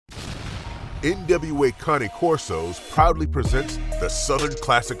NWA Cane Corsos proudly presents the Southern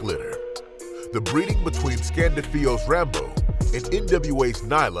Classic Litter. The breeding between Scandafio's Rambo and NWA's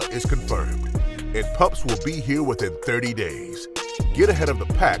Nyla is confirmed, and pups will be here within 30 days. Get ahead of the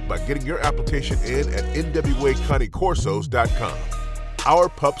pack by getting your application in at NWACanecorsos.com. Our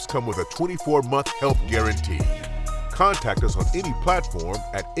pups come with a 24-month health guarantee. Contact us on any platform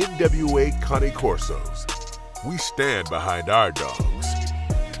at NWA Cane Corsos. We stand behind our dogs.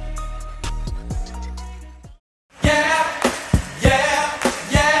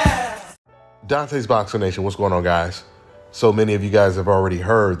 Dante's Boxing Nation, what's going on, guys? So many of you guys have already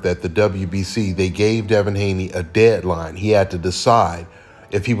heard that the WBC, they gave Devin Haney a deadline. He had to decide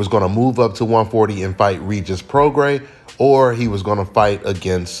if he was going to move up to 140 and fight Regis Prograis, or he was going to fight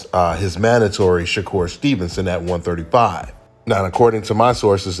against his mandatory Shakur Stevenson at 135. Now, according to my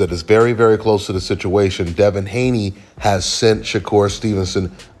sources, that is very, very close to the situation. Devin Haney has sent Shakur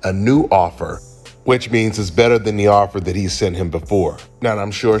Stevenson a new offer, which means it's better than the offer that he sent him before. Now, I'm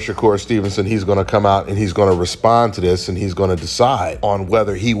sure Shakur Stevenson, he's going to come out and he's going to respond to this, and he's going to decide on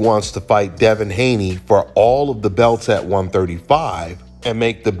whether he wants to fight Devin Haney for all of the belts at 135 and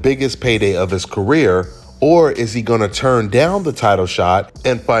make the biggest payday of his career, or is he going to turn down the title shot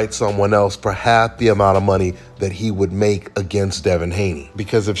and fight someone else for half the amount of money that he would make against Devin Haney?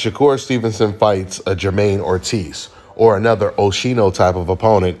 Because if Shakur Stevenson fights a Jermaine Ortiz or another Oshino type of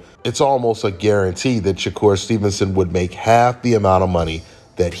opponent, it's almost a guarantee that Shakur Stevenson would make half the amount of money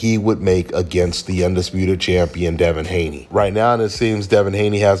that he would make against the undisputed champion Devin Haney. Right now, it seems Devin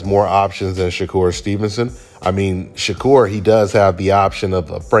Haney has more options than Shakur Stevenson. I mean, Shakur, he does have the option of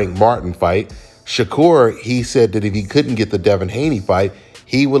a Frank Martin fight. Shakur, he said that if he couldn't get the Devin Haney fight,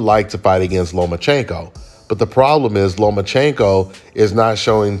 he would like to fight against Lomachenko. But the problem is Lomachenko is not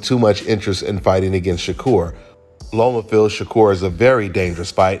showing too much interest in fighting against Shakur. Loma feels Shakur is a very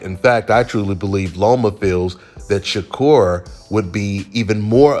dangerous fight. In fact, I truly believe Loma feels that Shakur would be even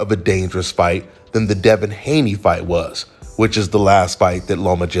more of a dangerous fight than the Devin Haney fight was, which is the last fight that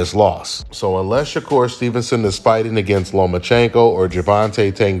Loma just lost. So unless Shakur Stevenson is fighting against Lomachenko or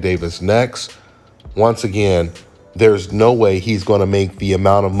Gervonta Tank Davis next, once again, there's no way he's going to make the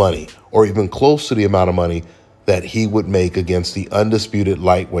amount of money or even close to the amount of money that he would make against the undisputed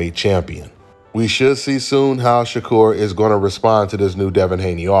lightweight champion. We should see soon how Shakur is going to respond to this new Devin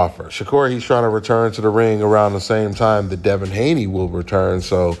Haney offer. Shakur, he's trying to return to the ring around the same time that Devin Haney will return,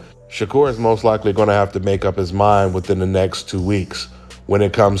 so Shakur is most likely going to have to make up his mind within the next 2 weeks when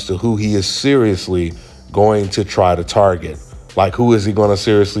it comes to who he is seriously going to try to target. Like, who is he going to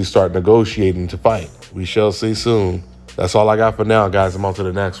seriously start negotiating to fight? We shall see soon. That's all I got for now, guys. I'm on to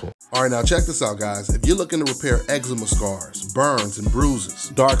the next one. All right, now check this out, guys. If you're looking to repair eczema scars, burns and bruises,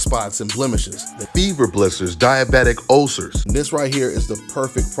 dark spots and blemishes, Fever blisters, diabetic ulcers, this right here is the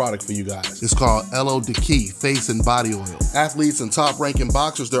perfect product for you guys. It's called Elo de Key Face and Body Oil. Athletes and top-ranking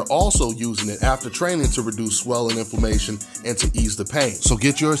boxers, they're also using it after training to reduce swelling, inflammation, and to ease the pain. So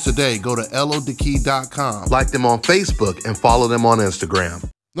get yours today. Go to elodekey.com. like them on Facebook and follow them on Instagram.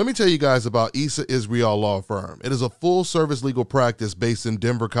 Let me tell you guys about Issa Israel Law Firm. It is a full-service legal practice based in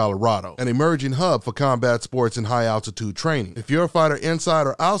Denver, Colorado, an emerging hub for combat sports and high-altitude training. If you're a fighter inside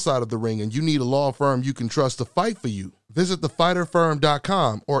or outside of the ring and you need a law firm you can trust to fight for you, visit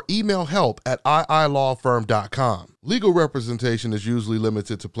thefighterfirm.com or email help@iilawfirm.com. Legal representation is usually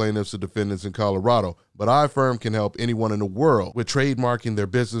limited to plaintiffs or defendants in Colorado, but iFirm can help anyone in the world with trademarking their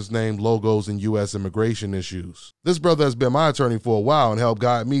business name, logos, and U.S. immigration issues. This brother has been my attorney for a while and helped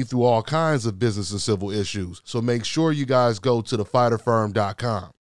guide me through all kinds of business and civil issues, so make sure you guys go to thefighterfirm.com.